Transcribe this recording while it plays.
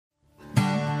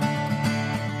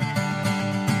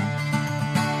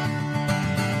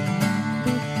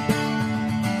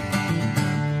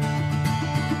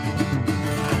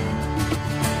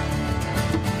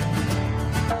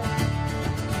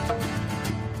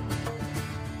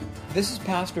This is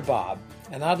Pastor Bob,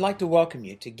 and I'd like to welcome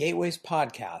you to Gateway's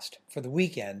podcast for the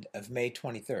weekend of May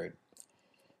 23rd.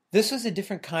 This was a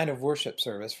different kind of worship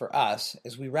service for us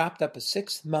as we wrapped up a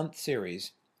 6-month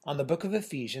series on the book of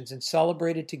Ephesians and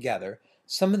celebrated together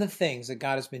some of the things that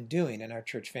God has been doing in our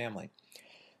church family.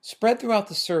 Spread throughout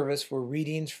the service were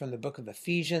readings from the book of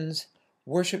Ephesians,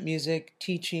 worship music,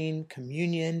 teaching,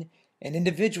 communion, and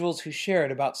individuals who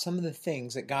shared about some of the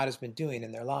things that God has been doing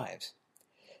in their lives.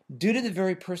 Due to the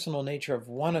very personal nature of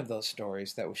one of those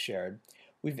stories that was shared,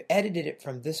 we've edited it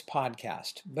from this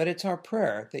podcast, but it's our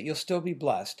prayer that you'll still be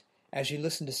blessed as you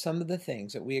listen to some of the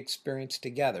things that we experienced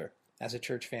together as a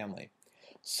church family.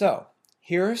 So,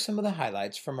 here are some of the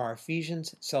highlights from our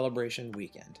Ephesians celebration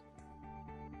weekend.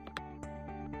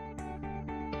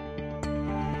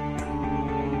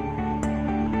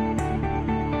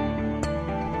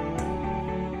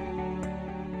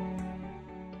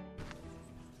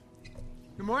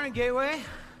 Good morning, Gateway.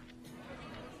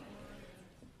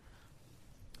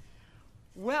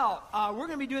 Well, we're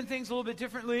going to be doing things a little bit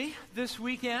differently this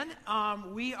weekend.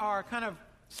 We are kind of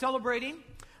celebrating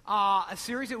a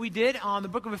series that we did on the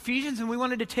book of Ephesians, and we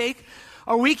wanted to take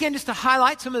our weekend just to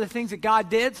highlight some of the things that God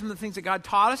did, some of the things that God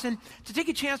taught us, and to take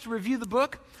a chance to review the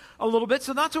book a little bit.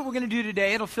 So that's what we're going to do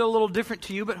today. It'll feel a little different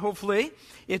to you, but hopefully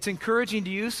it's encouraging to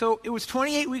you. So it was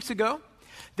 28 weeks ago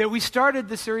that we started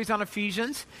the series on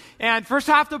Ephesians. And first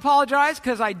I have to apologize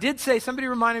because I did say, somebody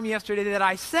reminded me yesterday that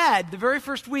I said the very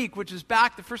first week, which was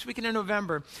back the first weekend in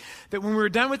November, that when we were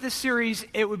done with this series,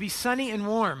 it would be sunny and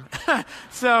warm.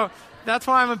 So that's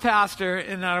why I'm a pastor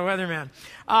and not a weatherman.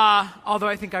 Although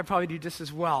I think I probably do just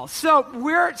as well. So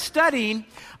we're studying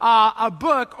a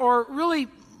book, or really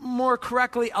more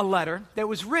correctly, a letter that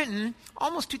was written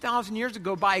almost 2,000 years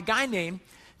ago by a guy named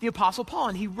the Apostle Paul.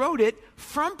 And he wrote it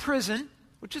from prison,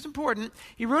 which is important.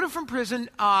 He wrote it from prison.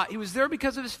 He was there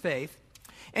because of his faith.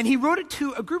 And he wrote it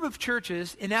to a group of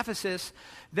churches in Ephesus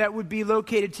that would be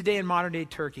located today in modern-day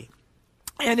Turkey.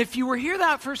 And if you were here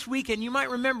that first weekend, you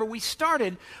might remember we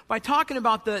started by talking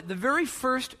about the very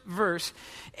first verse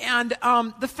and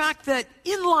the fact that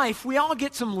in life we all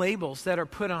get some labels that are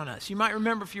put on us. You might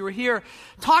remember, if you were here,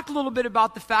 talked a little bit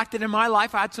about the fact that in my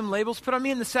life I had some labels put on me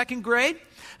in the second grade.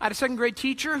 I had a second grade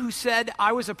teacher who said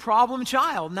I was a problem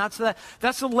child, and that's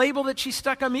the label that she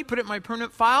stuck on me, put it in my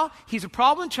permanent file. He's a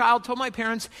problem child, told my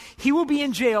parents he will be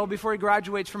in jail before he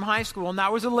graduates from high school, and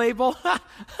that was a label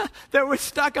that was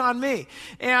stuck on me.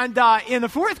 And in the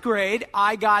fourth grade,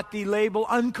 I got the label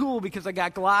uncool because I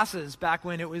got glasses back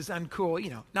when it was uncool.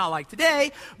 You know, not like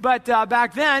today, but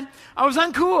back then, I was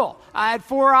uncool. I had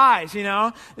 4 eyes, you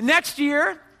know. The next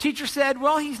year, teacher said,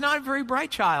 well, he's not a very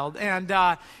bright child. And,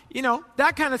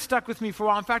 that kind of stuck with me for a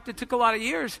while. In fact, it took a lot of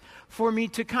years for me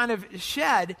to kind of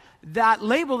shed that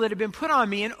label that had been put on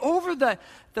me. And over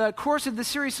the course of the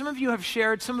series, some of you have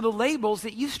shared some of the labels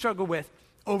that you struggle with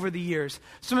over the years.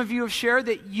 Some of you have shared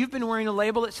that you've been wearing a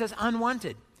label that says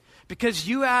unwanted because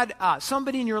you had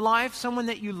somebody in your life, someone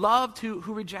that you loved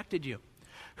who rejected you,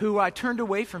 who turned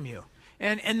away from you.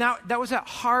 And that was a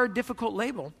hard, difficult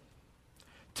label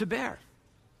to bear.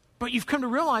 But you've come to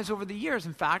realize over the years,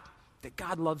 in fact, that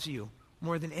God loves you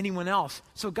more than anyone else.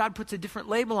 So God puts a different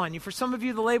label on you. For some of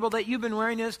you, the label that you've been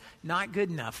wearing is not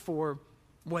good enough for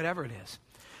whatever it is.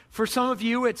 For some of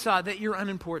you, it's that you're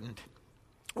unimportant,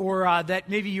 or that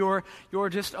maybe you're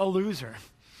just a loser.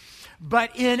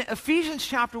 But in Ephesians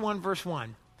chapter 1, verse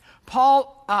 1,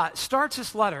 Paul starts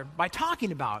this letter by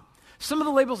talking about some of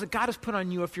the labels that God has put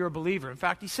on you if you're a believer. In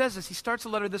fact, he says this. He starts the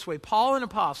letter this way: Paul, an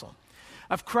apostle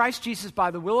of Christ Jesus by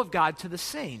the will of God, to the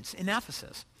saints in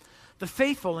Ephesus, the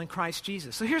faithful in Christ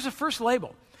Jesus. So here's the first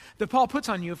label that Paul puts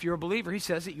on you if you're a believer. He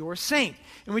says that you're a saint.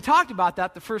 And we talked about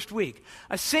that the first week.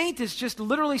 A saint is just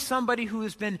literally somebody who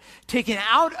has been taken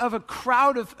out of a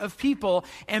crowd of people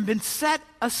and been set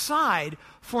aside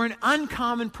for an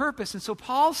uncommon purpose. And so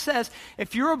Paul says,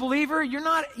 if you're a believer, you're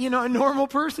not, a normal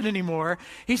person anymore.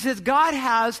 He says God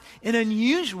has an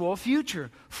unusual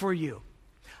future for you.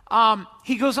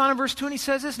 He goes on in verse 2 and he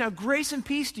says this: now grace and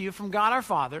peace to you from God our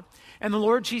Father and the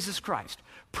Lord Jesus Christ.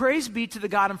 Praise be to the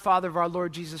God and Father of our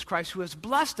Lord Jesus Christ, who has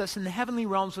blessed us in the heavenly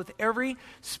realms with every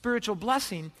spiritual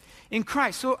blessing in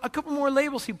Christ. So a couple more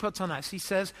labels he puts on us. He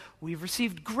says, we've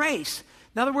received grace.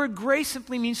 Now the word grace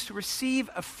simply means to receive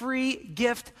a free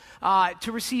gift,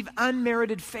 to receive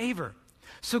unmerited favor.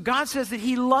 So God says that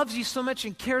he loves you so much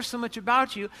and cares so much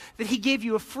about you that he gave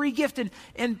you a free gift.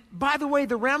 And by the way,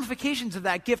 the ramifications of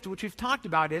that gift, which we've talked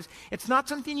about, is it's not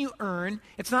something you earn.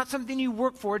 It's not something you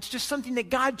work for. It's just something that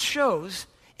God chose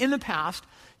in the past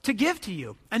to give to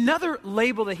you. Another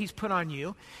label that he's put on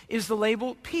you is the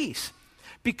label peace.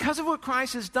 Because of what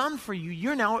Christ has done for you,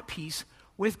 you're now at peace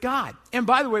with God. And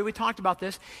by the way, we talked about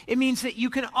this. It means that you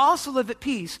can also live at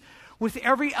peace with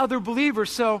every other believer.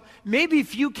 So maybe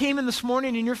if you came in this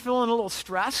morning and you're feeling a little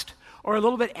stressed or a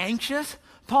little bit anxious,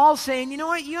 Paul's saying, you know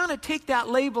what, you ought to take that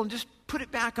label and just put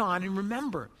it back on and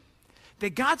remember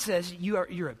that God says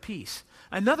you're at peace.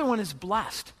 Another one is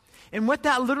blessed. And what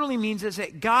that literally means is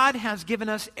that God has given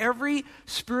us every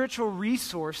spiritual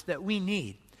resource that we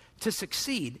need to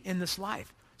succeed in this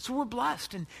life. So we're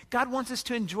blessed, and God wants us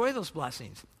to enjoy those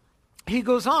blessings. He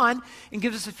goes on and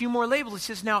gives us a few more labels.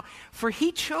 He says, now, for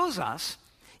he chose us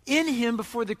in him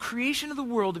before the creation of the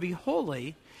world to be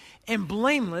holy and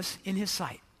blameless in his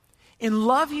sight. In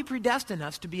love, he predestined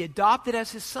us to be adopted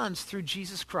as his sons through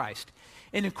Jesus Christ,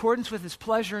 in accordance with his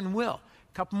pleasure and will.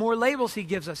 A couple more labels he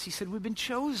gives us. He said, we've been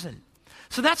chosen.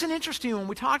 So that's an interesting one.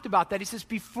 We talked about that. He says,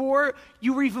 before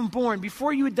you were even born,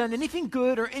 before you had done anything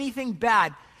good or anything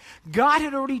bad, God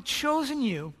had already chosen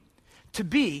you to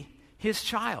be his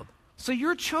child. So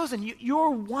you're chosen. You're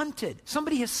wanted.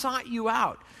 Somebody has sought you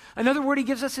out. Another word he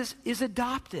gives us is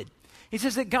adopted. He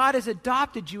says that God has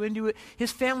adopted you into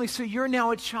his family, so you're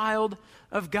now a child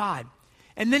of God.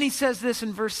 And then he says this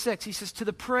in verse 6. He says, to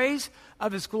the praise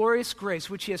of his glorious grace,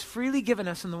 which he has freely given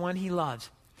us in the one he loves.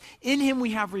 In him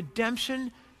we have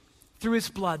redemption through his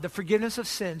blood, the forgiveness of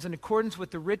sins, in accordance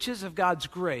with the riches of God's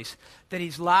grace that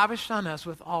he's lavished on us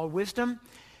with all wisdom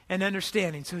and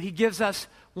understanding. So he gives us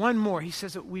one more. He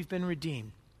says that we've been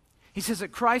redeemed. He says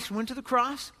that Christ went to the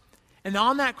cross, and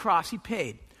on that cross he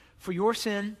paid for your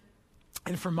sin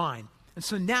and for mine. And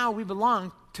so now we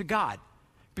belong to God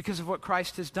because of what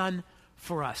Christ has done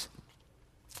for us.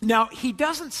 Now, he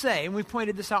doesn't say, and we've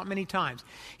pointed this out many times,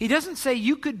 he doesn't say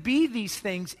you could be these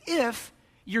things if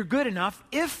you're good enough,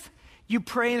 if you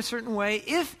pray in a certain way,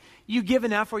 if you give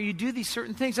enough or you do these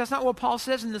certain things. That's not what Paul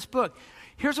says in this book.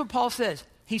 Here's what Paul says.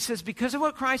 He says, because of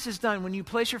what Christ has done, when you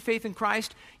place your faith in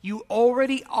Christ, you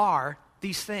already are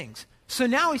these things. So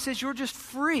now he says you're just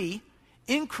free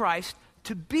in Christ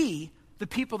to be the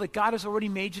people that God has already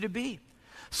made you to be.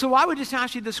 So I would just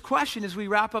ask you this question as we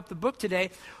wrap up the book today.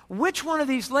 Which one of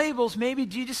these labels maybe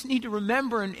do you just need to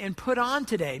remember and put on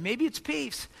today? Maybe it's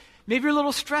peace. Maybe you're a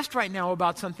little stressed right now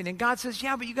about something, and God says,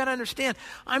 yeah, but you got to understand,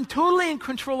 I'm totally in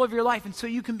control of your life, and so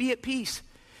you can be at peace.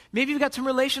 Maybe you've got some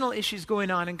relational issues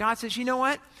going on, and God says, you know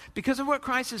what? Because of what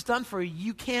Christ has done for you,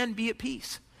 you can be at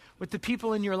peace with the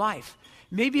people in your life.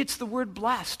 Maybe it's the word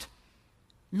blessed.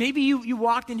 Maybe you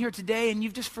walked in here today, and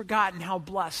you've just forgotten how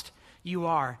blessed you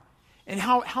are and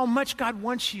how much God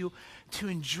wants you to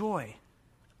enjoy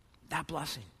that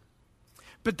blessing.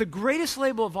 But the greatest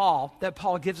label of all that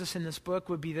Paul gives us in this book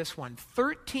would be this one.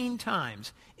 13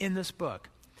 times in this book,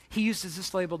 he uses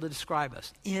this label to describe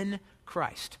us, in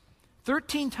Christ.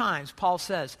 13 times, Paul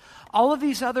says, all of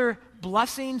these other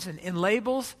blessings and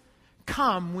labels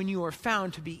come when you are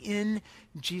found to be in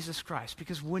Jesus Christ.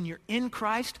 Because when you're in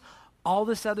Christ, all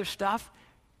this other stuff,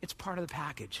 it's part of the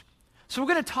package. So we're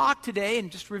going to talk today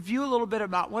and just review a little bit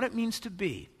about what it means to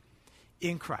be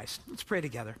in Christ. Let's pray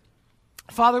together.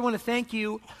 Father, I want to thank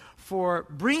you for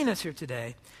bringing us here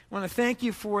today. I want to thank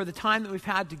you for the time that we've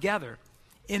had together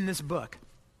in this book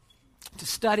to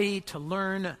study, to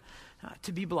learn,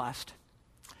 to be blessed.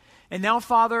 And now,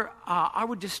 Father, I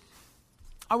would just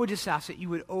ask that you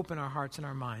would open our hearts and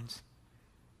our minds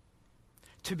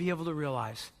to be able to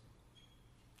realize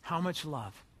how much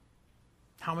love,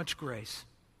 how much grace,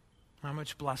 how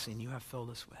much blessing you have filled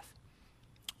us with.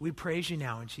 We praise you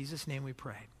now. In Jesus' name we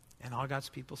pray. And all God's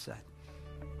people said,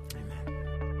 amen.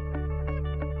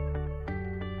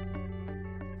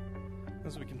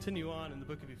 As we continue on in the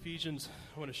book of Ephesians,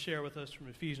 I want to share with us from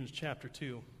Ephesians chapter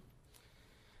 2,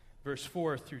 verse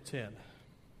 4 through 10.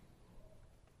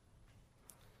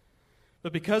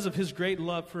 But because of his great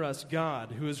love for us,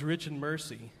 God, who is rich in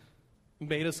mercy,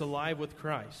 made us alive with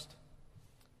Christ.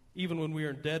 Even when we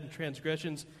are dead in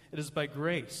transgressions, it is by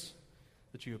grace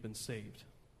that you have been saved.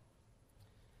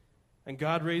 And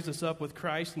God raised us up with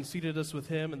Christ and seated us with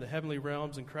him in the heavenly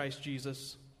realms in Christ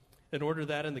Jesus, in order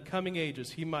that in the coming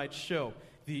ages he might show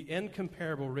the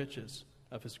incomparable riches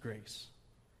of his grace,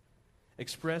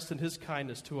 expressed in his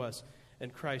kindness to us in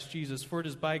Christ Jesus. For it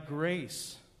is by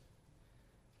grace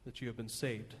that you have been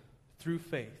saved, through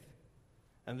faith,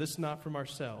 and this not from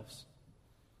ourselves.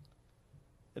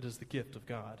 It is the gift of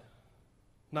God,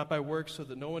 not by works, so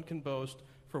that no one can boast,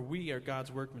 for we are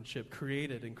God's workmanship,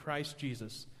 created in Christ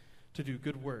Jesus to do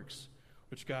good works,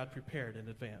 which God prepared in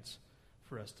advance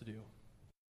for us to do.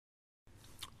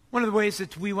 One of the ways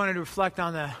that we wanted to reflect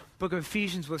on the book of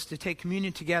Ephesians was to take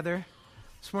communion together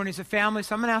this morning as a family.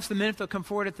 So I'm going to ask the men if they'll come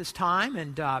forward at this time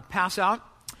and pass out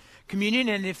communion.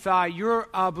 And if you're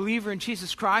a believer in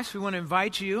Jesus Christ, we want to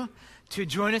invite you to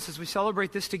join us as we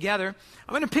celebrate this together.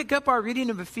 I'm going to pick up our reading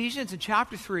of Ephesians in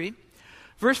chapter 3,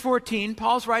 verse 14.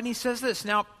 Paul's writing, he says this,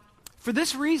 "Now, for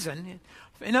this reason,"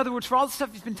 in other words, for all the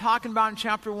stuff he's been talking about in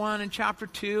chapter 1 and chapter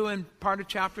 2 and part of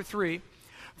chapter 3,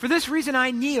 "For this reason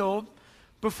I kneel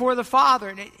before the Father."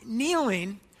 And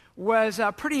kneeling was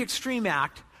a pretty extreme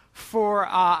act for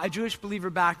a Jewish believer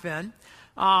back then.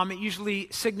 It usually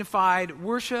signified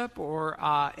worship or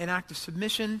an act of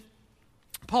submission.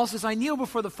 Paul says, "I kneel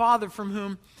before the Father, from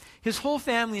whom his whole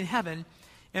family in heaven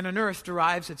and on earth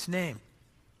derives its name.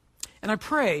 And I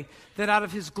pray that out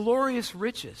of his glorious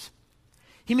riches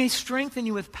he may strengthen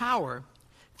you with power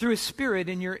through his Spirit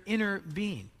in your inner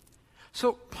being."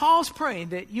 So Paul's praying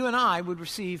that you and I would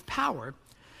receive power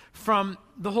from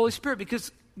the Holy Spirit,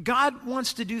 because God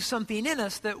wants to do something in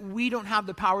us that we don't have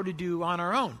the power to do on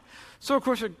our own. So, of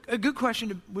course, a good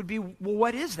question would be, well,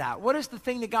 what is that? What is the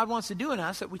thing that God wants to do in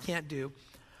us that we can't do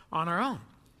on our own?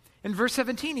 In verse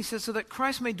 17, he says, "So that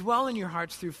Christ may dwell in your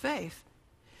hearts through faith.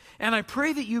 And I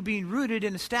pray that you, being rooted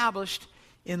and established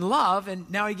in love," and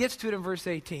now he gets to it in verse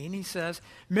 18, he says,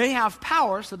 "may have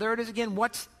power," so there it is again,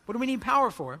 what do we need power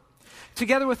for?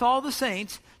 "Together with all the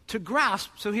saints, to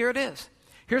grasp," so here it is.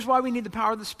 Here's why we need the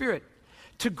power of the Spirit.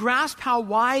 "To grasp how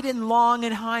wide and long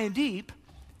and high and deep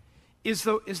is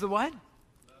the what?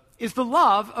 Is the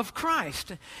love of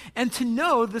Christ. And to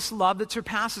know this love that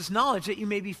surpasses knowledge, that you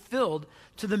may be filled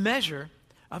to the measure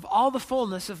of all the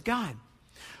fullness of God."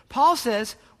 Paul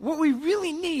says what we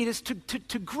really need is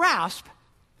to grasp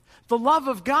the love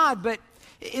of God, but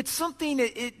it's something,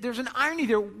 there's an irony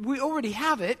there. We already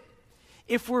have it.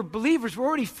 If we're believers, we're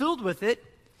already filled with it.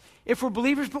 If we're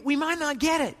believers, but we might not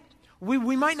get it.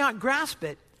 We might not grasp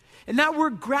it. And that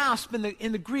word grasp in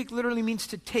the Greek literally means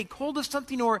to take hold of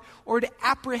something or to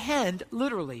apprehend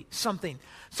literally something.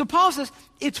 So Paul says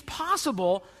it's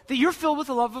possible that you're filled with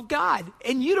the love of God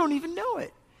and you don't even know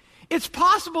it. It's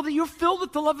possible that you're filled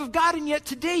with the love of God and yet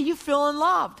today you feel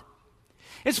unloved.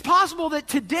 It's possible that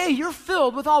today you're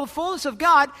filled with all the fullness of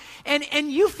God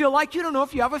and you feel like you don't know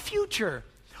if you have a future.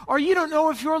 Or you don't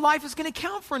know if your life is going to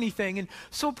count for anything. And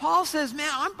so Paul says, man,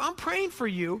 I'm praying for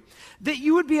you that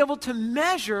you would be able to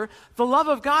measure the love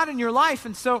of God in your life.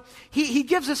 And so he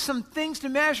gives us some things to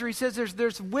measure. He says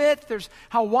there's width, there's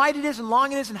how wide it is and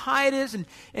long it is and high it is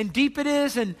and deep it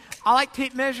is. And I like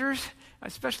tape measures,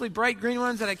 especially bright green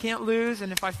ones that I can't lose.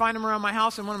 And if I find them around my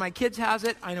house and one of my kids has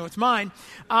it, I know it's mine.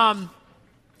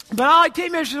 But I like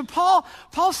tape measures. And Paul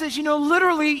says,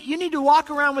 literally, you need to walk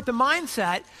around with the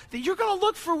mindset that you're going to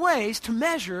look for ways to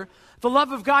measure the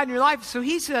love of God in your life. So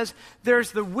he says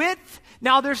there's the width.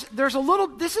 Now this is a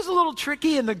little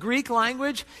tricky in the Greek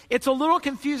language. It's a little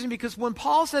confusing because when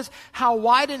Paul says how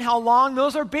wide and how long,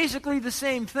 those are basically the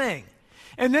same thing.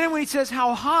 And then when he says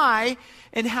how high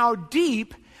and how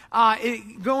deep,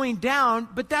 going down,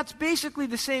 but that's basically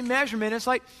the same measurement. It's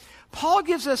like Paul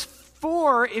gives us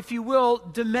 4, if you will,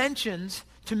 dimensions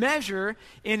to measure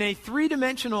in a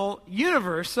 3-dimensional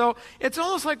universe. So it's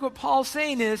almost like what Paul's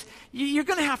saying is, you're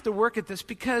going to have to work at this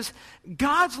because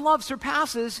God's love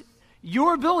surpasses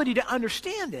your ability to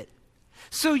understand it.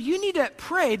 So you need to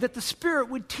pray that the Spirit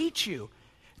would teach you,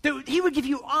 that he would give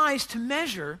you eyes to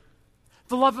measure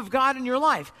the love of God in your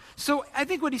life. So I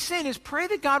think what he's saying is pray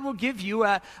that God will give you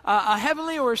a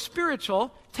heavenly or a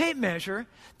spiritual tape measure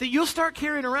that you'll start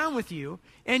carrying around with you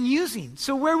and using.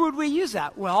 So where would we use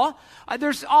that? Well,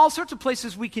 there's all sorts of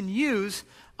places we can use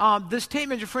this tape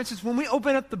measure. For instance, when we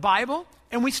open up the Bible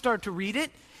and we start to read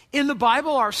it, in the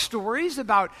Bible are stories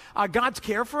about God's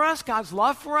care for us, God's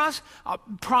love for us,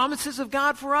 promises of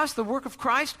God for us, the work of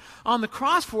Christ on the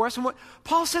cross for us. And what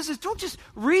Paul says is don't just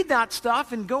read that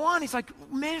stuff and go on. He's like,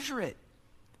 measure it.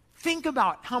 Think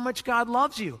about how much God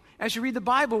loves you as you read the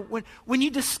Bible. When you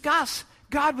discuss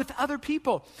God with other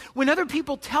people, when other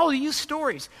people tell you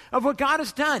stories of what God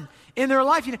has done in their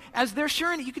life, as they're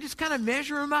sharing it, you can just kind of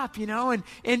measure them up,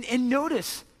 and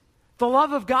notice the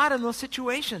love of God in those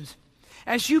situations.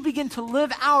 As you begin to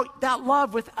live out that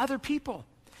love with other people,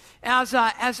 as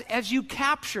you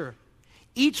capture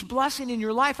each blessing in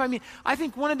your life. I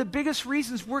think one of the biggest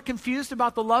reasons we're confused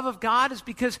about the love of God is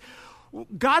because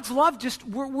God's love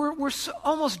we're so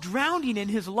almost drowning in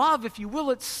his love, if you will.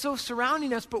 It's so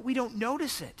surrounding us, but we don't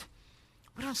notice it.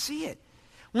 We don't see it.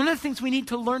 One of the things we need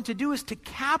to learn to do is to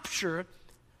capture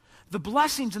the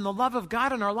blessings and the love of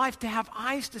God in our life, to have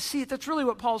eyes to see it. That's really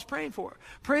what Paul's praying for.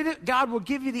 Pray that God will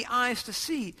give you the eyes to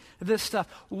see this stuff.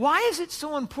 Why is it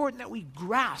so important that we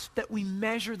grasp, that we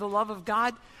measure the love of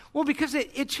God? Well, because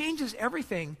it changes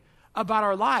everything about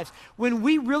our lives. When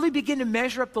we really begin to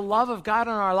measure up the love of God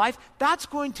in our life, that's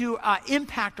going to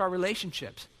impact our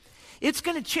relationships. It's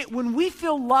going to change. When we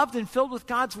feel loved and filled with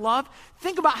God's love,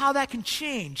 think about how that can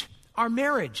change our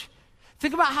marriage.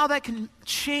 Think about how that can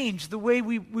change the way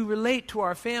we relate to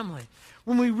our family.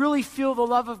 When we really feel the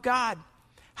love of God,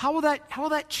 how will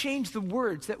that change the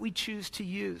words that we choose to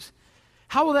use?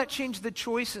 How will that change the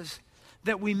choices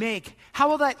that we make? How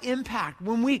will that impact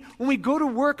when we go to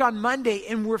work on Monday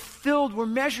and we're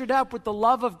measured up with the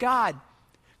love of God?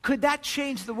 Could that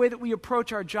change the way that we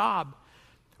approach our job,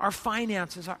 our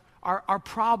finances, our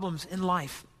problems in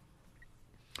life?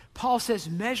 Paul says,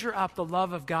 measure up the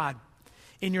love of God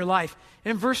in your life.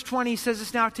 In verse 20, he says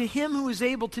this, now to him who is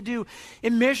able to do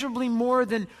immeasurably more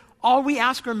than all we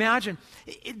ask or imagine.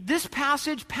 This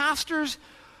passage, pastors,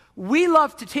 we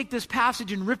love to take this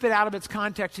passage and rip it out of its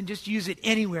context and just use it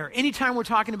anywhere. Anytime we're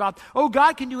talking about, oh,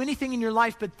 God can do anything in your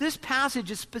life, but this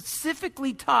passage is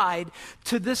specifically tied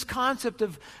to this concept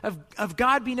of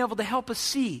God being able to help us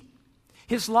see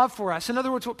his love for us. In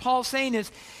other words, what Paul's saying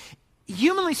is,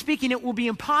 humanly speaking, it will be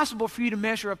impossible for you to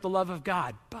measure up the love of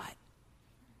God, but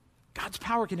God's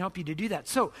power can help you to do that.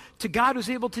 So, to God who's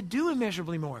able to do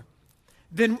immeasurably more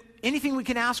than anything we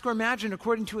can ask or imagine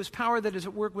according to his power that is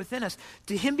at work within us,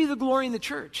 to him be the glory in the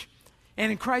church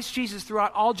and in Christ Jesus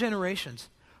throughout all generations,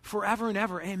 forever and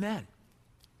ever. Amen.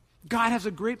 God has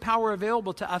a great power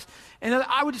available to us. And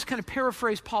I would just kind of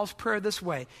paraphrase Paul's prayer this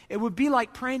way. It would be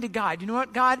like praying to God, you know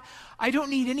what, God, I don't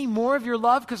need any more of your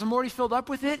love because I'm already filled up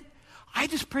with it. I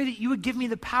just pray that you would give me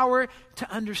the power to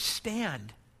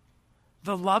understand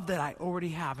the love that I already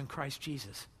have in Christ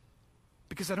Jesus.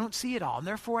 Because I don't see it all, and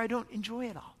therefore I don't enjoy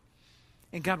it all.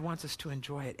 And God wants us to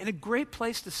enjoy it. And a great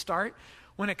place to start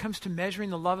when it comes to measuring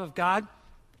the love of God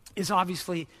is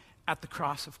obviously at the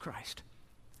cross of Christ.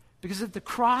 Because at the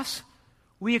cross,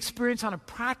 we experience on a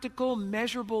practical,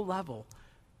 measurable level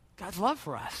God's love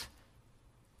for us.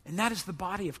 And that is the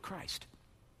body of Christ.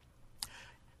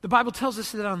 The Bible tells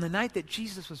us that on the night that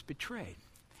Jesus was betrayed,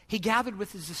 he gathered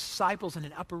with his disciples in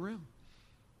an upper room.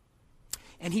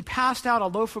 And he passed out a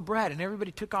loaf of bread, and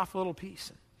everybody took off a little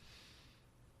piece.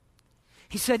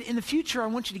 He said, in the future, I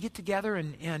want you to get together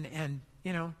and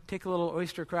take a little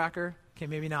oyster cracker. Okay,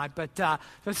 maybe not, but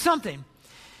something.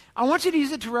 I want you to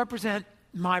use it to represent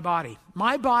my body.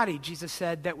 My body, Jesus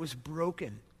said, that was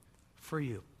broken for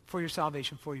you, for your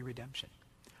salvation, for your redemption.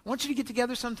 I want you to get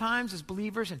together sometimes as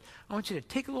believers, and I want you to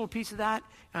take a little piece of that,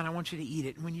 and I want you to eat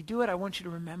it. And when you do it, I want you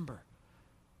to remember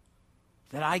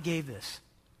that I gave this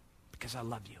because I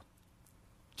love you.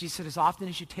 Jesus said, as often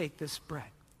as you take this bread,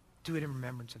 do it in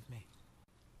remembrance of me.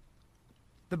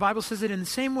 The Bible says that in the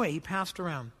same way, he passed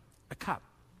around a cup.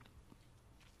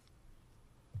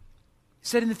 He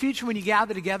said, in the future, when you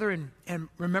gather together and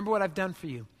remember what I've done for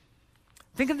you,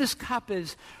 think of this cup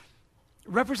as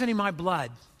representing my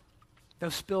blood that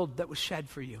was spilled, that was shed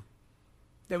for you,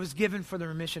 that was given for the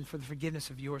remission, for the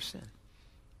forgiveness of your sin.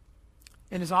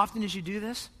 And as often as you do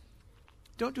this,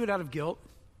 don't do it out of guilt.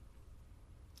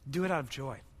 Do it out of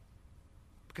joy.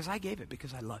 Because I gave it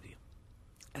because I love you.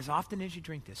 As often as you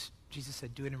drink this, Jesus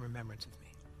said, do it in remembrance of me.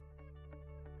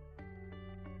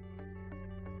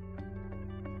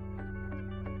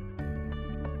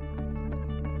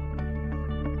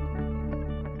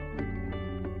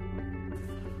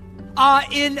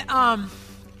 In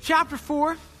chapter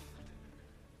 4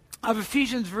 of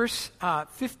Ephesians, verse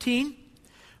 15,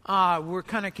 we're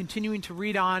kind of continuing to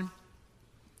read on.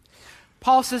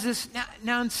 Paul says this,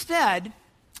 now instead,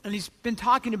 and he's been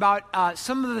talking about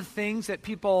some of the things that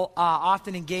people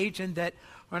often engage in that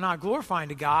are not glorifying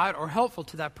to God or helpful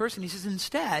to that person. He says,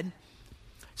 instead,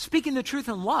 speaking the truth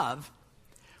in love,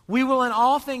 we will in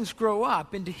all things grow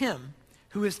up into him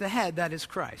who is the head, that is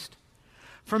Christ.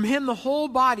 From him, the whole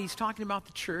body, he's talking about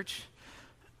the church,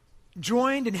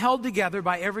 joined and held together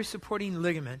by every supporting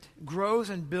ligament, grows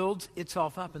and builds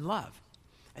itself up in love,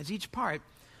 as each part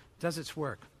does its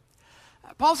work.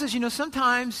 Paul says,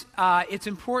 sometimes it's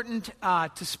important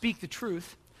to speak the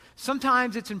truth.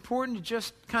 Sometimes it's important to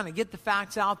just kind of get the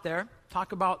facts out there,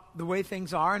 talk about the way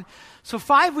things are. And so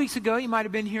 5 weeks ago, you might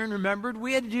have been here and remembered,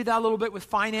 we had to do that a little bit with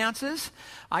finances.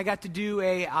 I got to do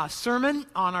a sermon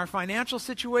on our financial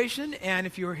situation. And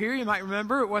if you were here, you might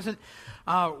remember it wasn't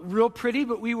real pretty,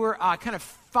 but we were kind of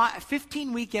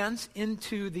 15 weekends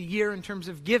into the year in terms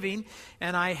of giving.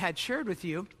 And I had shared with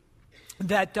you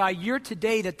that year to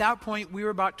date, at that point, we were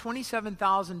about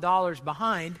 $27,000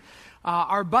 behind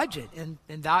our budget, and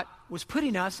that was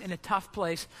putting us in a tough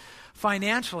place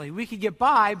financially. We could get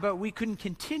by, but we couldn't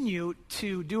continue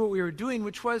to do what we were doing,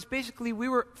 which was basically we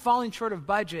were falling short of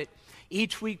budget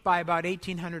each week by about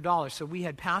 $1,800. So we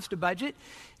had passed a budget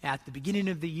at the beginning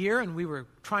of the year, and we were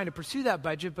trying to pursue that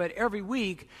budget, but every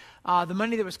week the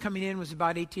money that was coming in was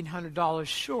about $1,800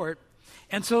 short.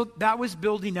 And so that was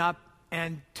building up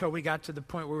until we got to the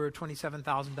point where we were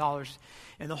 $27,000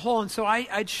 in the hole. And so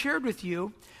I'd shared with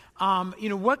you,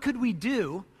 what could we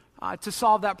do to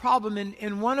solve that problem?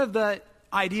 And one of the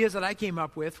ideas that I came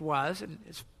up with was, and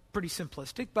it's pretty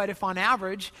simplistic, but if on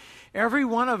average, every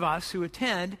one of us who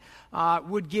attend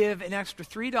would give an extra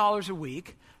 $3 a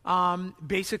week,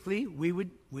 basically we would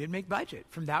make budget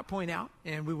from that point out,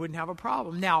 and we wouldn't have a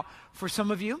problem. Now, for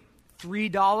some of you,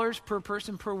 $3 per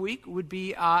person per week would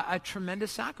be a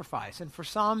tremendous sacrifice, and for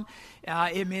some,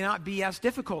 it may not be as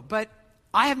difficult, but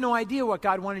I have no idea what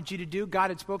God wanted you to do. God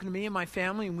had spoken to me and my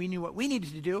family, and we knew what we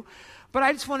needed to do. But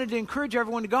I just wanted to encourage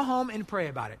everyone to go home and pray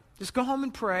about it. Just go home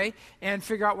and pray and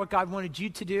figure out what God wanted you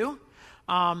to do,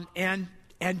 and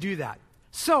do that.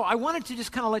 So I wanted to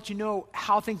just kind of let you know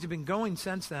how things have been going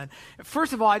since then.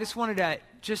 First of all, I just wanted to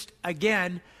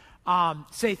again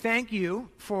say thank you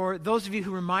for those of you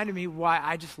who reminded me why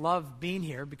I just love being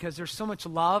here, because there's so much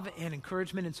love and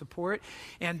encouragement and support,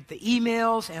 and the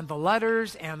emails and the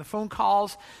letters and the phone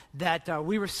calls that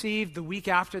we received the week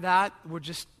after that were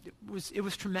it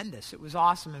was tremendous. It was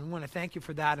awesome, and I want to thank you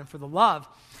for that and for the love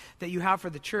that you have for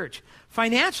the church.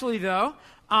 Financially, though,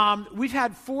 we've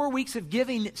had 4 weeks of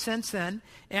giving since then,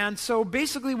 and so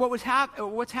basically what's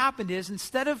happened is,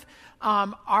 instead of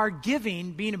our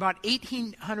giving being about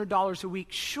 $1,800 a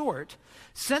week short,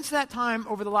 since that time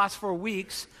over the last 4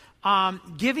 weeks,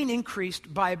 giving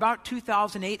increased by about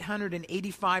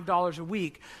 $2,885 a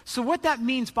week. So what that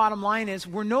means, bottom line, is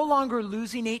we're no longer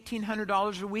losing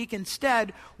 $1,800 a week.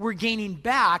 Instead, we're gaining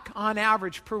back, on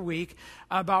average per week,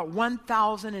 about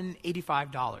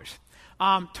 $1,085.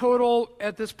 Total,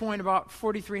 at this point, about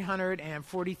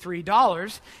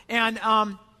 $4,343. And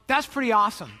that's pretty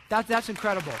awesome. That's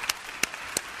incredible.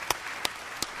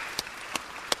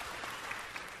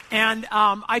 And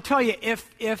I tell you,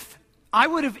 if I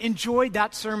would have enjoyed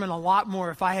that sermon a lot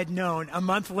more if I had known a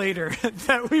month later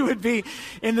that we would be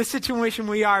in the situation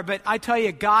we are. But I tell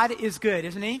you, God is good,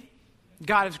 isn't he?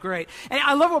 God is great. And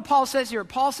I love what Paul says here.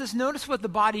 Paul says, notice what the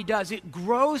body does. It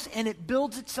grows and it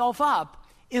builds itself up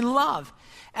in love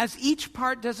as each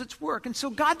part does its work. And so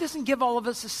God doesn't give all of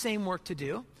us the same work to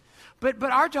do. But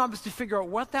our job is to figure out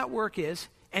what that work is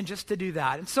and just to do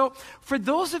that. And so for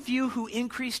those of you who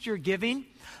increased your giving,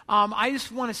 I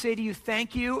just want to say to you,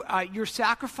 thank you. Your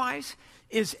sacrifice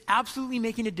is absolutely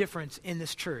making a difference in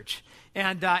this church.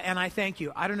 And I thank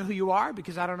you. I don't know who you are,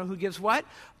 because I don't know who gives what,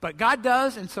 but God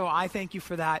does, and so I thank you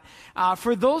for that.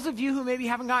 For those of you who maybe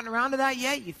haven't gotten around to that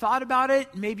yet, you thought about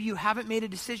it, maybe you haven't made a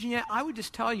decision yet, I would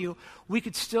just tell you, we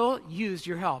could still use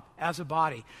your help as a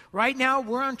body. Right now,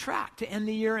 we're on track to end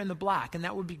the year in the black, and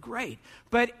that would be great.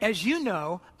 But as you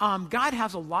know, God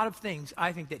has a lot of things,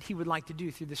 I think, that he would like to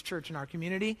do through this church and our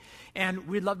community, and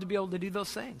we'd love to be able to do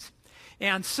those things.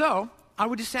 And so I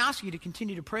would just ask you to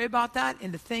continue to pray about that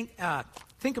and to think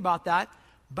about that.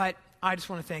 But I just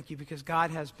want to thank you, because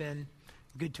God has been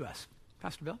good to us.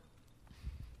 Pastor Bill?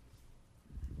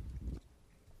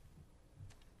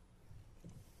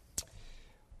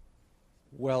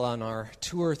 Well, on our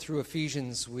tour through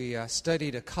Ephesians, we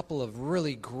studied a couple of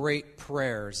really great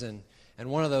prayers, and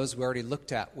one of those we already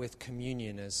looked at with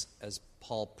communion as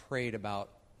Paul prayed about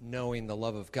knowing the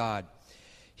love of God.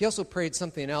 He also prayed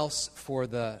something else for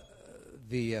the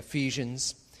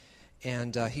Ephesians,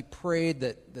 and he prayed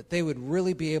that they would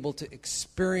really be able to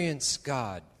experience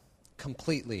God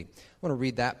completely. I want to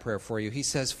read that prayer for you. He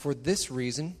says, "For this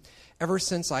reason, ever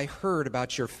since I heard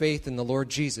about your faith in the Lord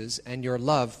Jesus and your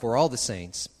love for all the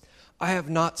saints, I have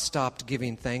not stopped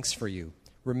giving thanks for you,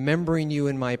 remembering you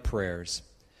in my prayers.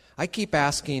 I keep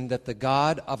asking that the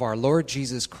God of our Lord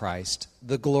Jesus Christ,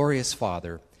 the glorious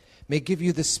Father, may give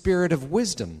you the spirit of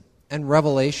wisdom and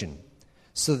revelation,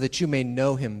 so that you may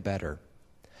know him better.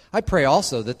 I pray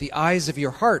also that the eyes of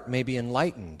your heart may be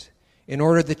enlightened, in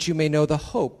order that you may know the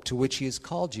hope to which he has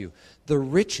called you, the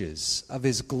riches of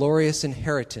his glorious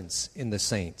inheritance in the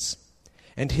saints,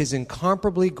 and his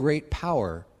incomparably great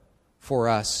power for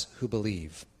us who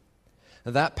believe.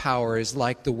 That power is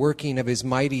like the working of his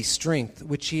mighty strength,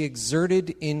 which he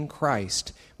exerted in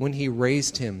Christ when he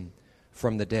raised him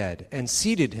from the dead and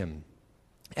seated him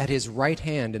at his right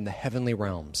hand in the heavenly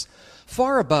realms,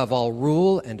 far above all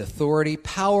rule and authority,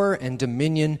 power and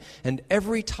dominion, and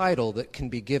every title that can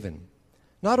be given,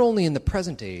 not only in the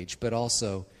present age, but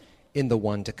also in the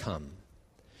one to come."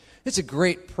 It's a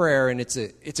great prayer, and it's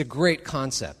a great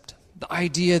concept. The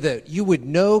idea that you would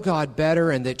know God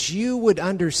better and that you would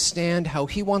understand how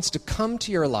He wants to come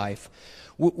to your life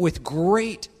with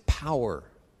great power.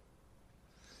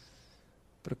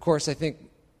 But of course, I think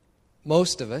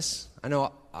most of us, I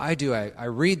know I do, I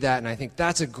read that and I think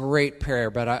that's a great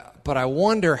prayer, but I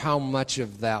wonder how much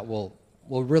of that will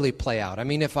really play out. I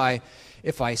mean, if I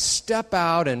step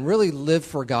out and really live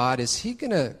for God, is He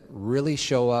going to really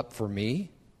show up for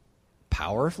me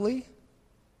powerfully?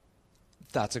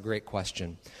 That's a great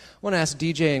question. I want to ask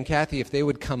DJ and Kathy if they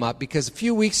would come up, because a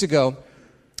few weeks ago,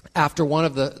 after one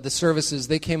of the services,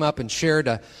 they came up and shared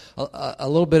a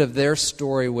little bit of their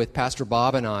story with Pastor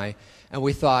Bob and I, and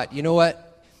we thought, you know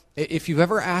what, if you've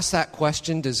ever asked that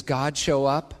question, does God show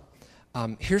up?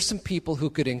 Here's some people who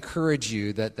could encourage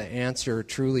you that the answer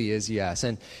truly is yes.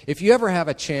 And if you ever have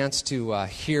a chance to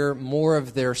hear more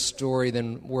of their story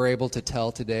than we're able to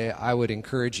tell today, I would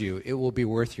encourage you. It will be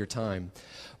worth your time.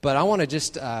 But I want to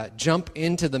just jump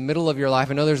into the middle of your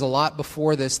life. I know there's a lot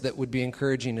before this that would be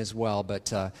encouraging as well.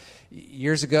 But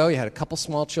years ago, you had a couple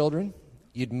small children.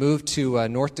 You'd moved to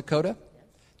North Dakota,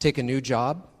 take a new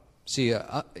job. So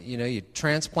you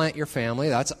transplant your family.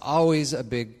 That's always a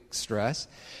big stress.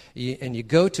 And you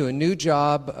go to a new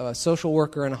job, a social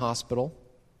worker in a hospital,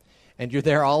 and you're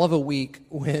there all of a week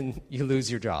when you lose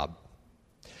your job.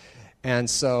 And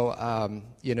so,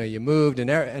 you moved,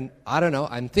 and I don't know,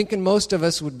 I'm thinking most of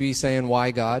us would be saying, why,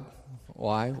 God?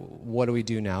 Why? What do we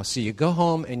do now? So you go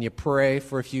home and you pray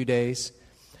for a few days,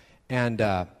 and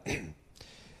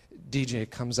DJ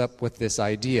comes up with this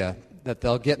idea that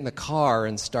they'll get in the car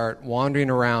and start wandering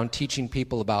around teaching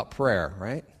people about prayer,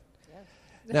 right? Yes.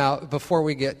 Now, before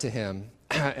we get to him,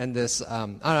 and this,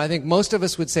 I think most of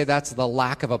us would say that's the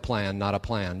lack of a plan, not a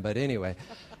plan. But anyway,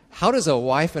 how does a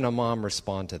wife and a mom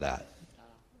respond to that?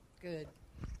 Good.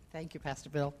 Thank you, Pastor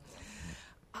Bill.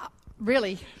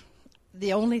 Really,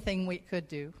 the only thing we could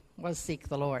do was seek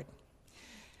the Lord.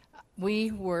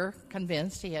 We were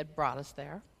convinced He had brought us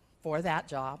there for that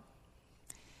job.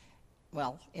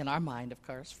 Well, in our mind, of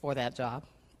course, for that job.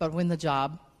 But when the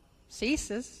job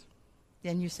ceases,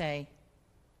 then you say,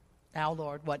 now,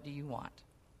 Lord, what do you want?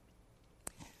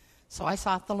 So I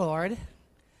sought the Lord,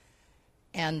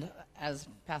 and as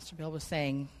Pastor Bill was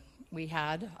saying, we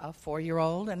had a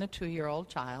 4-year-old and a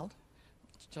 2-year-old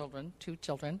two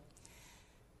children,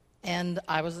 and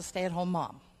I was a stay-at-home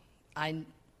mom.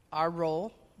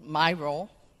 My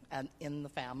role in the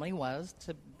family was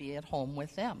to be at home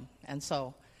with them. And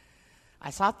so I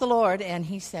sought the Lord, and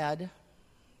He said,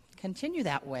 continue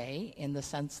that way in the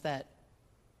sense that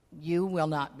you will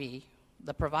not be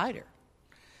the provider.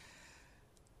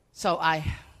 So I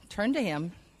turned to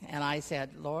Him, and I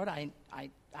said, Lord, I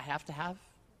have to have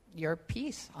your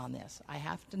peace on this. I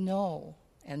have to know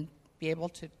and be able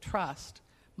to trust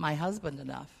my husband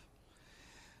enough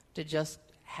to just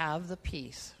have the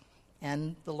peace.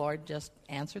 And the Lord just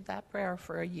answered that prayer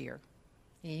for a year.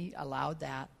 He allowed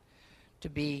that to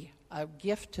be a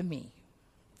gift to me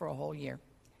for a whole year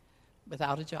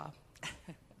without a job.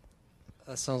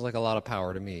 That sounds like a lot of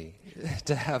power to me,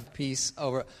 to have peace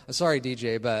over, sorry,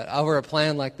 DJ, but over a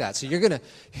plan like that. So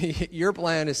your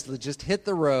plan is to just hit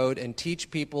the road and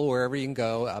teach people wherever you can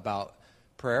go about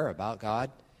prayer, about God,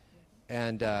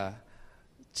 and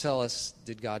tell us,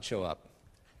 did God show up?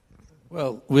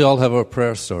 Well, we all have our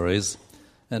prayer stories,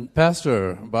 and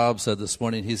Pastor Bob said this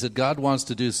morning, he said, God wants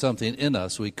to do something in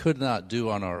us we could not do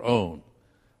on our own.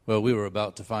 Well, we were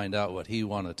about to find out what He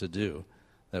wanted to do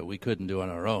that we couldn't do on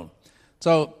our own.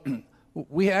 So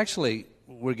we actually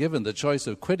were given the choice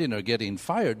of quitting or getting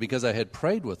fired because I had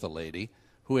prayed with a lady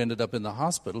who ended up in the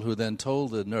hospital, who then told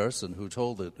the nurse and who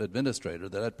told the administrator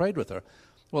that I'd prayed with her.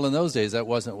 Well, in those days, that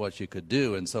wasn't what you could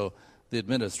do, and so the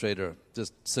administrator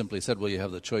just simply said, well, you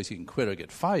have the choice, you can quit or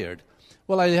get fired.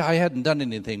 Well, I hadn't done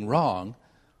anything wrong,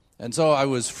 and so I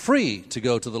was free to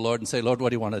go to the Lord and say, Lord, what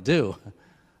do you want to do?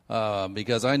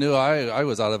 Because I knew I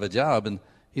was out of a job, and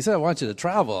He said, I want you to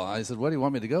travel. I said, what do you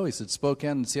want me to go? He said,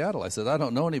 Spokane and Seattle. I said, I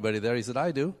don't know anybody there. He said,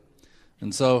 I do.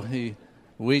 And so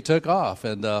we took off.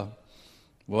 And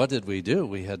what did we do?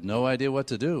 We had no idea what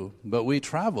to do. But we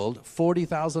traveled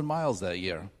 40,000 miles that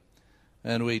year.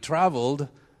 And we traveled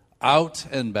out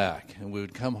and back. And we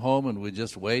would come home and we'd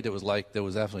just wait. It was like there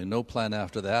was absolutely no plan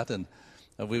after that. And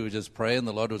we would just pray, and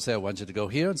the Lord would say, I want you to go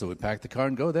here. And so we'd pack the car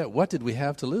and go there. What did we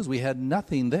have to lose? We had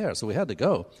nothing there, so we had to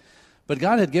go. But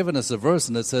God had given us a verse,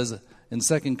 and it says in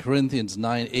 2 Corinthians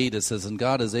 9:8, it says, and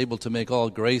God is able to make all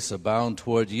grace abound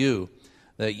toward you,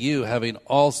 that you, having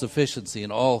all sufficiency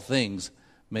in all things,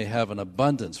 may have an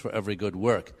abundance for every good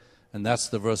work. And that's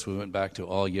the verse we went back to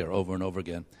all year, over and over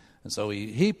again. And so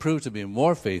he proved to be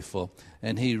more faithful,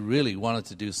 and he really wanted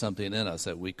to do something in us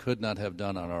that we could not have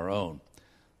done on our own.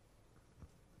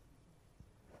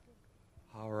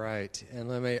 All right,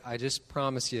 and I just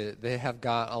promise you, they have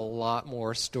got a lot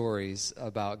more stories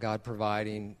about God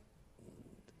providing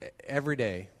every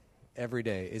day. Every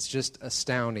day. It's just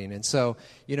astounding. And so,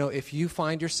 if you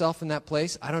find yourself in that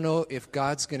place, I don't know if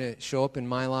God's going to show up in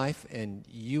my life and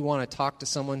you want to talk to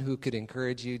someone who could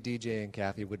encourage you, DJ and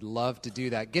Kathy would love to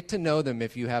do that. Get to know them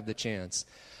if you have the chance.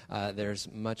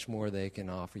 There's much more they can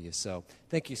offer you. So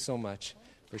thank you so much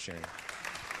for sharing.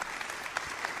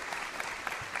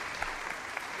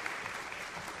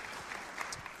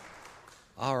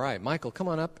 All right, Michael, come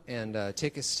on up and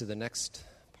take us to the next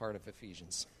part of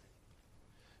Ephesians.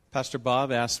 Pastor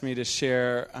Bob asked me to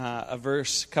share a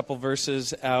couple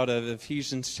verses out of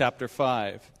Ephesians chapter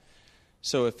 5.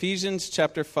 So Ephesians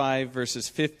chapter 5, verses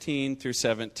 15 through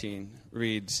 17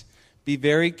 reads, "Be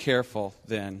very careful,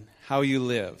 then, how you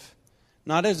live,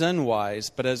 not as unwise,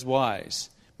 but as wise,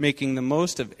 making the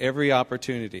most of every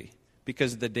opportunity,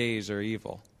 because the days are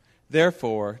evil.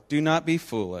 Therefore, do not be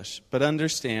foolish, but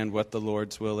understand what the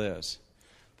Lord's will is."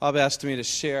 Bob asked me to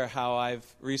share how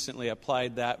I've recently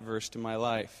applied that verse to my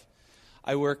life.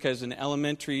 I work as an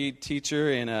elementary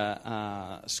teacher in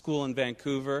a school in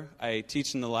Vancouver. I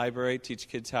teach in the library, teach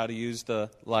kids how to use the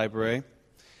library.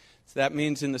 So that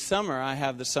means in the summer, I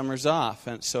have the summers off,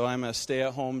 and so I'm a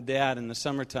stay-at-home dad in the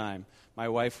summertime. My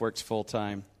wife works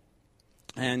full-time.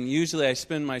 And usually I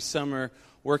spend my summer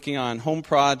working on home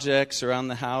projects around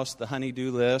the house, the honey-do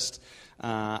list.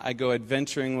 I go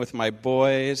adventuring with my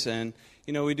boys, and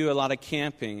we do a lot of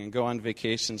camping and go on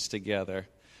vacations together.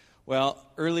 Well,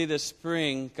 early this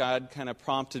spring, God kind of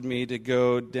prompted me to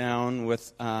go down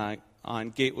on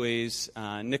Gateway's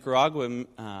Nicaragua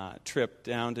trip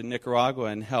down to Nicaragua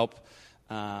and help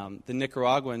the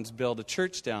Nicaraguans build a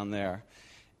church down there.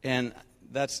 And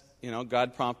that's,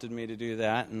 God prompted me to do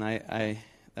that, and I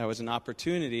that was an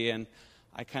opportunity, and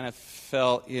I kind of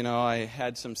felt, I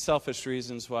had some selfish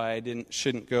reasons why I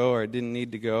shouldn't go or didn't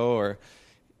need to go, or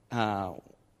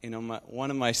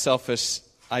one of my selfish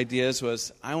ideas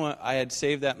was I had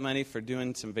saved that money for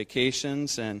doing some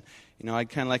vacations, and I'd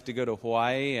kind of like to go to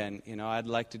Hawaii, and I'd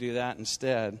like to do that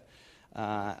instead.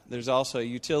 There's also a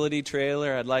utility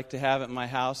trailer I'd like to have at my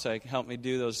house so it can help me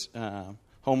do those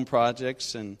home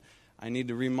projects, and I need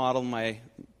to remodel my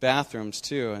bathrooms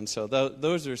too, and so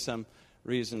those are some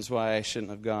reasons why I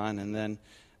shouldn't have gone. And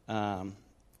then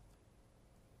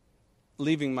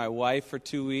leaving my wife for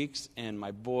 2 weeks and my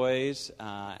boys,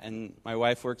 and my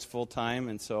wife works full-time,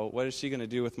 and so what is she going to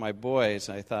do with my boys?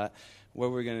 I thought, what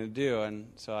are we going to do?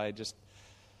 And so I just,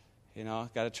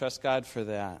 got to trust God for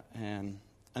that. And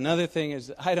another thing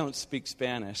is I don't speak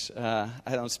Spanish. I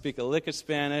don't speak a lick of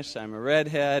Spanish. I'm a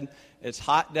redhead. It's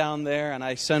hot down there, and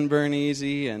I sunburn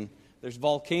easy, and there's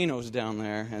volcanoes down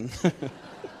there. And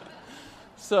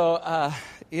so,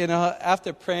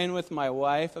 after praying with my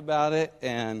wife about it,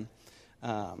 and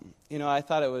I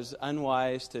thought it was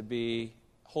unwise to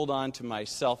hold on to my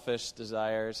selfish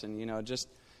desires, and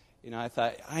I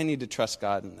thought I need to trust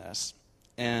God in this.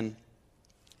 And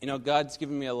God's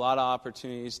given me a lot of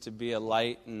opportunities to be a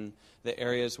light in the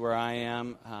areas where I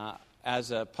am. As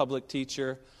a public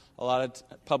teacher,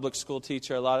 public school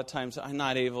teacher, a lot of times I'm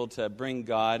not able to bring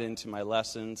God into my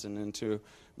lessons and into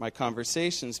my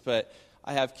conversations, but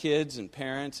I have kids and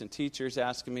parents and teachers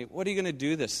asking me, "What are you going to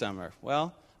do this summer?"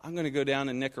 Well, I'm going to go down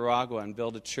to Nicaragua and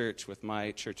build a church with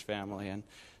my church family. And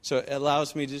so it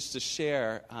allows me just to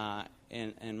share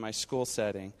in my school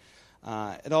setting.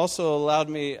 It also allowed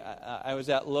me, I was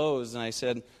at Lowe's, and I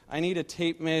said, I need a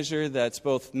tape measure that's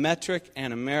both metric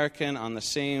and American on the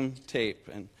same tape,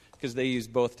 and because they use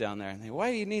both down there. And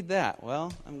why do you need that?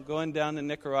 Well, I'm going down to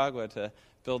Nicaragua to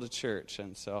build a church,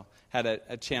 and so had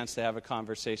a chance to have a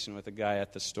conversation with a guy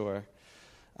at the store.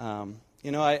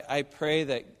 I pray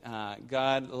that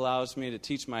God allows me to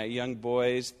teach my young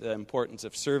boys the importance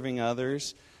of serving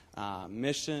others,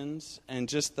 missions, and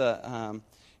just the,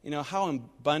 how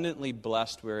abundantly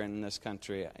blessed we're in this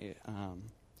country.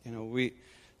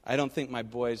 I don't think my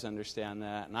boys understand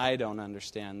that, and I don't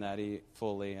understand that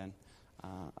fully, and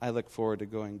I look forward to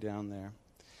going down there.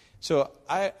 So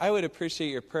I would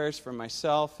appreciate your prayers for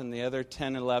myself and the other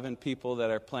 10, 11 people that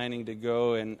are planning to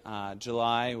go in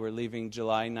July. We're leaving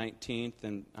July 19th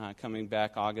and coming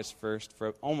back August 1st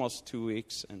for almost 2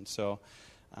 weeks. And so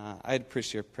I'd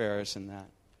appreciate your prayers in that.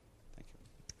 Thank you.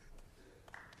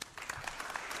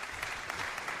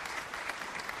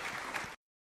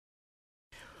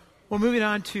 Well, moving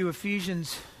on to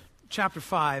Ephesians chapter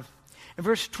 5. In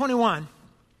verse 21,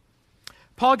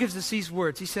 Paul gives us these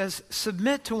words. He says,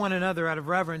 submit to one another out of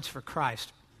reverence for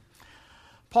Christ.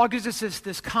 Paul gives us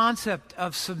this concept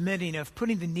of submitting, of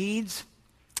putting the needs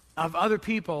of other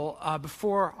people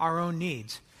before our own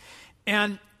needs.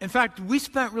 And in fact, we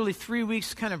spent really 3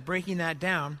 weeks kind of breaking that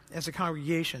down as a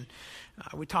congregation.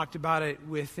 We talked about it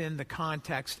within the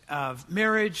context of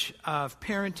marriage, of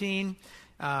parenting,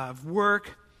 of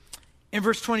work. In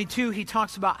verse 22, he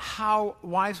talks about how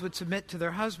wives would submit to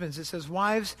their husbands. It says,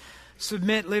 wives,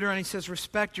 submit. Later on, he says,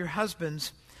 respect your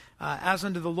husbands as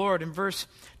unto the Lord. In verse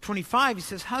 25, he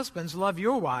says, husbands, love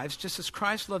your wives, just as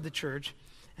Christ loved the church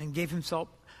and gave himself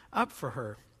up for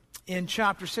her. In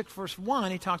chapter 6, verse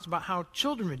 1, he talks about how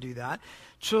children would do that.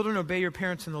 Children, obey your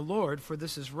parents in the Lord, for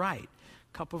this is right.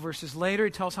 A couple verses later,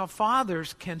 he tells how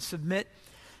fathers can submit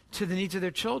to the needs of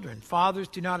their children. Fathers,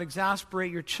 do not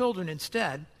exasperate your children.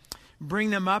 Instead, bring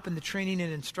them up in the training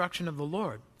and instruction of the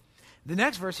Lord. The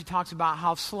next verse, he talks about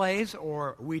how slaves,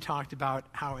 or we talked about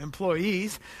how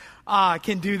employees,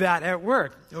 can do that at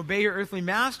work. Obey your earthly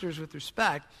masters with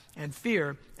respect and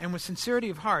fear and with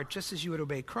sincerity of heart, just as you would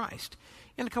obey Christ.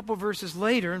 And a couple verses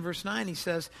later, in verse 9, he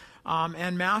says,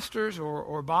 and masters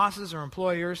or bosses or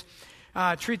employers,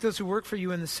 treat those who work for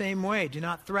you in the same way. Do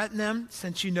not threaten them,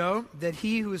 since you know that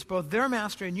he who is both their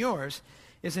master and yours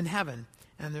is in heaven,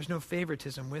 and there's no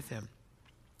favoritism with him.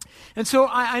 And so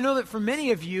I know that for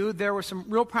many of you, there were some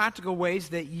real practical ways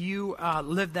that you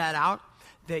lived that out,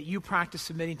 that you practice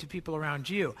submitting to people around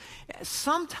you.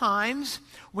 Sometimes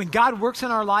when God works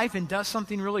in our life and does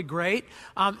something really great,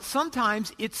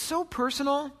 sometimes it's so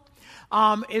personal,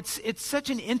 it's such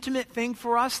an intimate thing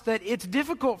for us that it's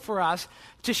difficult for us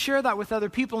to share that with other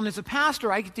people. And as a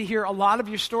pastor, I get to hear a lot of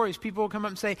your stories. People will come up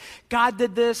and say, God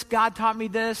did this, God taught me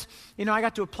this, I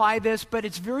got to apply this, but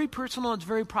it's very personal, it's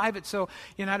very private, so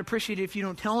I'd appreciate it if you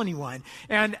don't tell anyone.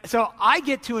 And so I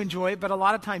get to enjoy it, but a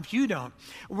lot of times you don't.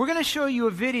 We're going to show you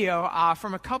a video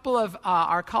from a couple of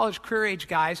our college career age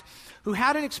guys who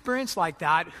had an experience like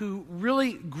that, who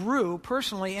really grew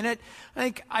personally, and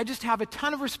I just have a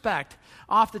ton of respect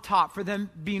off the top for them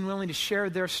being willing to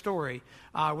share their story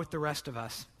with the rest of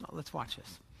us. Well, let's watch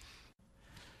this.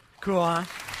 Cool, huh?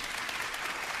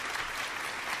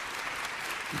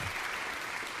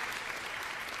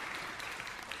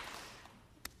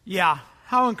 Yeah,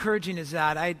 how encouraging is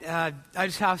that? I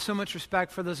just have so much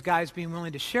respect for those guys being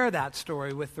willing to share that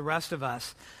story with the rest of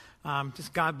us.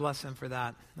 Just God bless them for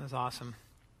that. That was awesome.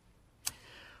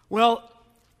 Well,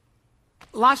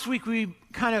 last week we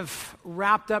kind of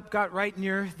wrapped up, got right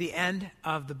near the end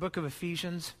of the book of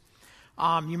Ephesians.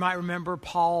 You might remember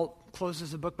Paul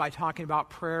closes the book by talking about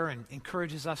prayer and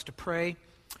encourages us to pray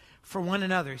for one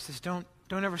another. He says, don't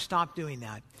ever stop doing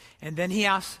that. And then he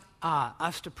asks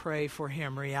us to pray for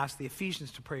him, or he asked the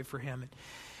Ephesians to pray for him. And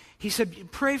he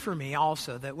said, pray for me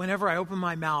also, that whenever I open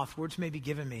my mouth, words may be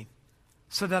given me,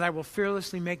 so that I will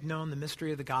fearlessly make known the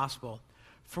mystery of the gospel,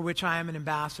 for which I am an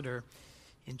ambassador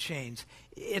in chains.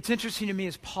 It's interesting to me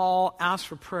as Paul asks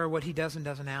for prayer what he does and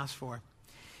doesn't ask for.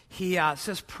 He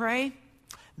says, pray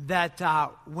that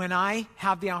when I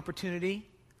have the opportunity,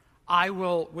 I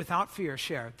will, without fear,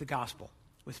 share the gospel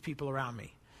with people around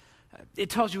me. It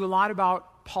tells you a lot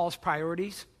about Paul's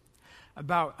priorities,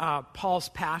 about Paul's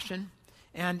passion,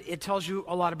 and it tells you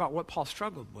a lot about what Paul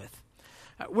struggled with.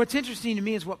 What's interesting to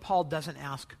me is what Paul doesn't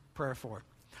ask prayer for.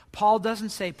 Paul doesn't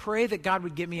say, pray that God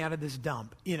would get me out of this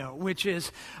dump, which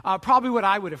is probably what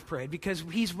I would have prayed, because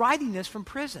he's writing this from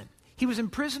prison. He was in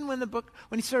prison when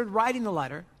he started writing the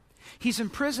letter. He's in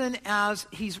prison as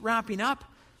he's wrapping up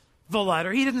the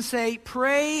letter. He didn't say,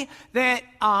 pray that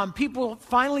people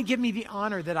finally give me the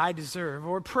honor that I deserve,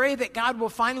 or pray that God will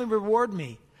finally reward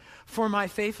me for my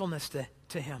faithfulness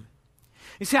to him.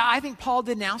 You see, I think Paul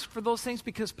didn't ask for those things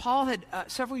because Paul had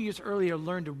several years earlier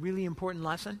learned a really important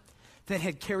lesson that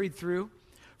had carried through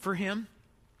for him.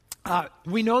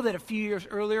 We know that a few years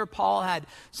earlier, Paul had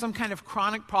some kind of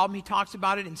chronic problem. He talks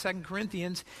about it in 2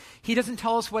 Corinthians. He doesn't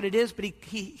tell us what it is, but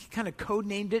he kind of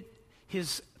codenamed it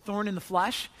his thorn in the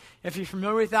flesh, if you're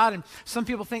familiar with that. And some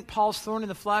people think Paul's thorn in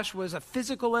the flesh was a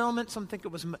physical ailment. Some think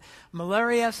it was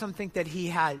malaria. Some think that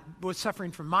he was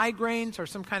suffering from migraines or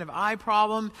some kind of eye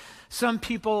problem. Some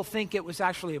people think it was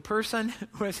actually a person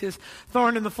was his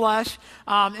thorn in the flesh.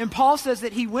 And Paul says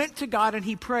that he went to God and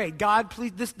he prayed, God,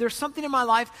 please, there's something in my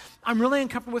life I'm really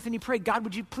uncomfortable with. And he prayed, God,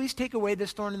 would you please take away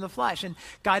this thorn in the flesh? And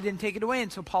God didn't take it away.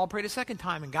 And so Paul prayed a second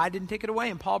time, and God didn't take it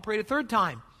away. And Paul prayed a third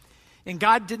time, and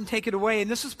God didn't take it away. And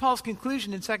this is Paul's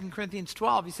conclusion in 2 Corinthians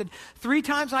 12. He said, 3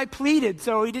 times I pleaded.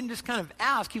 So he didn't just kind of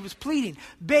ask. He was pleading,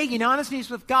 begging, on his knees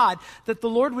with God that the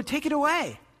Lord would take it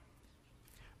away.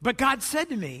 But God said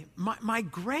to me, my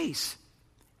grace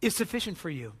is sufficient for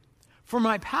you, For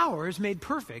my power is made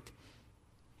perfect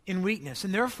in weakness.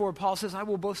 And therefore, Paul says, I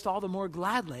will boast all the more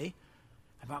gladly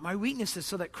about my weaknesses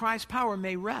so that Christ's power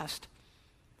may rest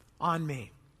on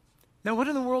me. Now, what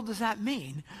in the world does that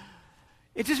mean?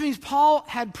 It just means Paul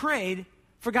had prayed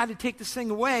for God to take this thing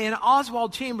away, and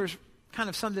Oswald Chambers kind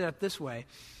of summed it up this way.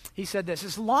 He said this: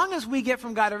 as long as we get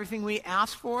from God everything we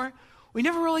ask for, we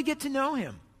never really get to know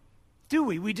him, do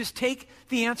we? We just take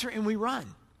the answer and we run.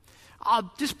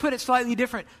 I'll just put it slightly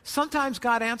different. Sometimes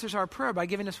God answers our prayer by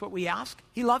giving us what we ask.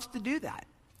 He loves to do that.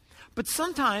 But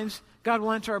sometimes God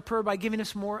will answer our prayer by giving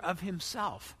us more of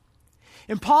himself.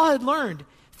 And Paul had learned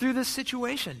through this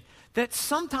situation that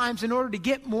sometimes in order to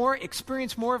get more,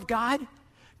 experience more of God,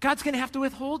 God's going to have to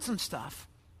withhold some stuff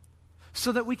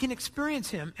so that we can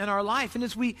experience him in our life. And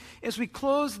as we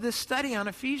close this study on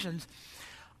Ephesians,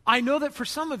 I know that for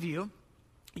some of you,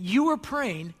 you were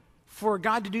praying for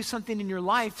God to do something in your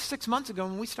life 6 months ago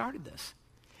when we started this.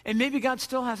 And maybe God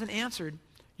still hasn't answered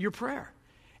your prayer.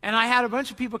 And I had a bunch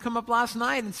of people come up last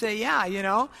night and say, yeah,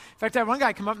 In fact, I had one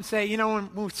guy come up and say,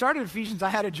 when we started Ephesians, I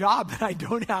had a job, but I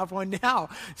don't have one now.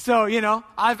 So,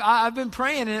 I've been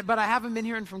praying in it, but I haven't been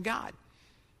hearing from God.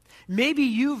 Maybe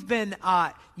you've been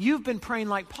praying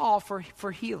like Paul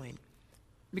for healing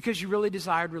because you really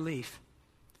desired relief.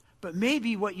 But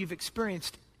maybe what you've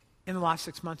experienced in the last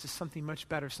 6 months is something much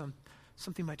better,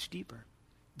 something much deeper.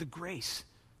 The grace,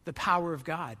 the power of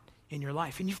God in your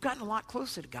life. And you've gotten a lot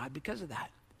closer to God because of that.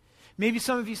 Maybe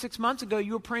some of you 6 months ago,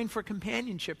 you were praying for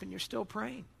companionship and you're still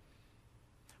praying.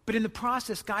 But in the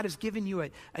process, God has given you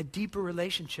a deeper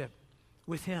relationship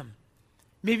with him.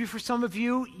 Maybe for some of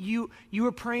you, you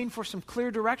were praying for some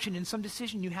clear direction in some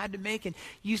decision you had to make, and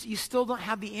you still don't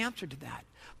have the answer to that.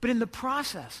 But in the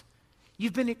process,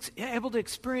 you've been able to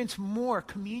experience more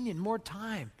communion, more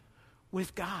time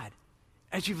with God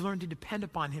as you've learned to depend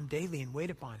upon him daily and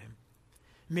wait upon him.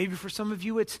 Maybe for some of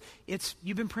you, it's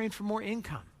you've been praying for more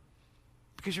income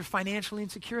because you're financially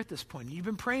insecure at this point. You've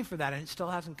been praying for that and it still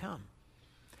hasn't come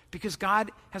because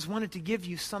God has wanted to give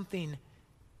you something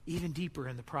even deeper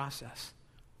in the process,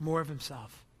 more of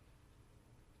himself.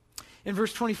 In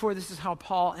verse 24, this is how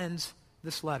Paul ends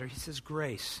this letter. He says,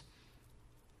 grace.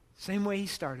 Same way he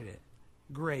started it.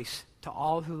 Grace to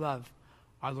all who love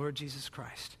our Lord Jesus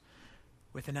Christ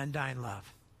with an undying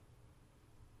love.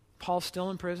 Paul's still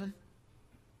in prison.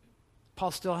 Paul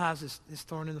still has his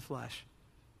thorn in the flesh.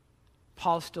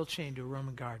 Paul's still chained to a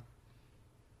Roman guard.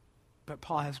 But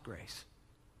Paul has grace.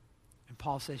 And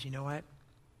Paul says, you know what?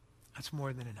 That's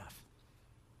more than enough.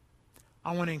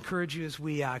 I want to encourage you as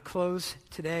we close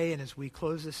today and as we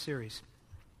close this series.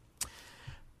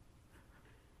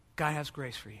 God has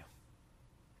grace for you.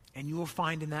 And you will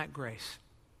find in that grace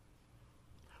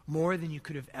more than you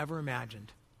could have ever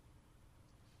imagined.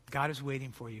 God is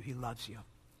waiting for you. He loves you.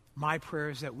 My prayer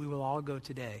is that we will all go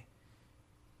today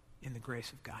in the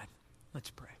grace of God. Let's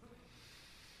pray.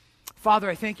 Father,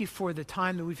 I thank you for the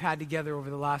time that we've had together over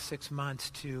the last 6 months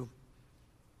to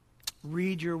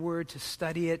read your word, to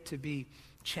study it, to be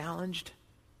challenged,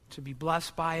 to be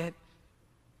blessed by it,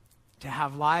 to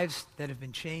have lives that have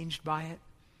been changed by it.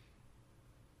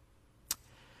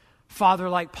 Father,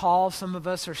 like Paul, some of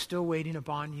us are still waiting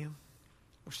upon you.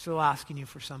 We're still asking you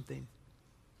for something.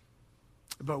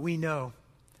 But we know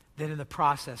that in the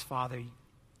process, Father,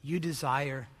 you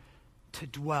desire to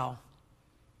dwell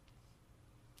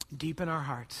deep in our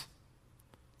hearts,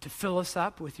 to fill us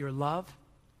up with your love,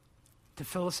 to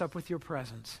fill us up with your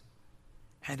presence,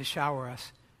 and to shower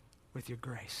us with your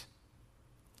grace.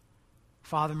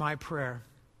 Father, my prayer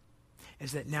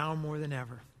is that now more than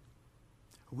ever,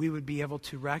 we would be able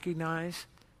to recognize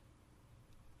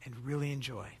and really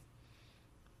enjoy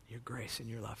your grace and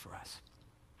your love for us.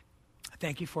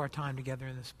 Thank you for our time together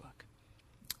in this book.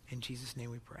 In Jesus'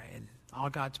 name we pray. And all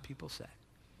God's people said,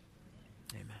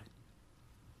 amen.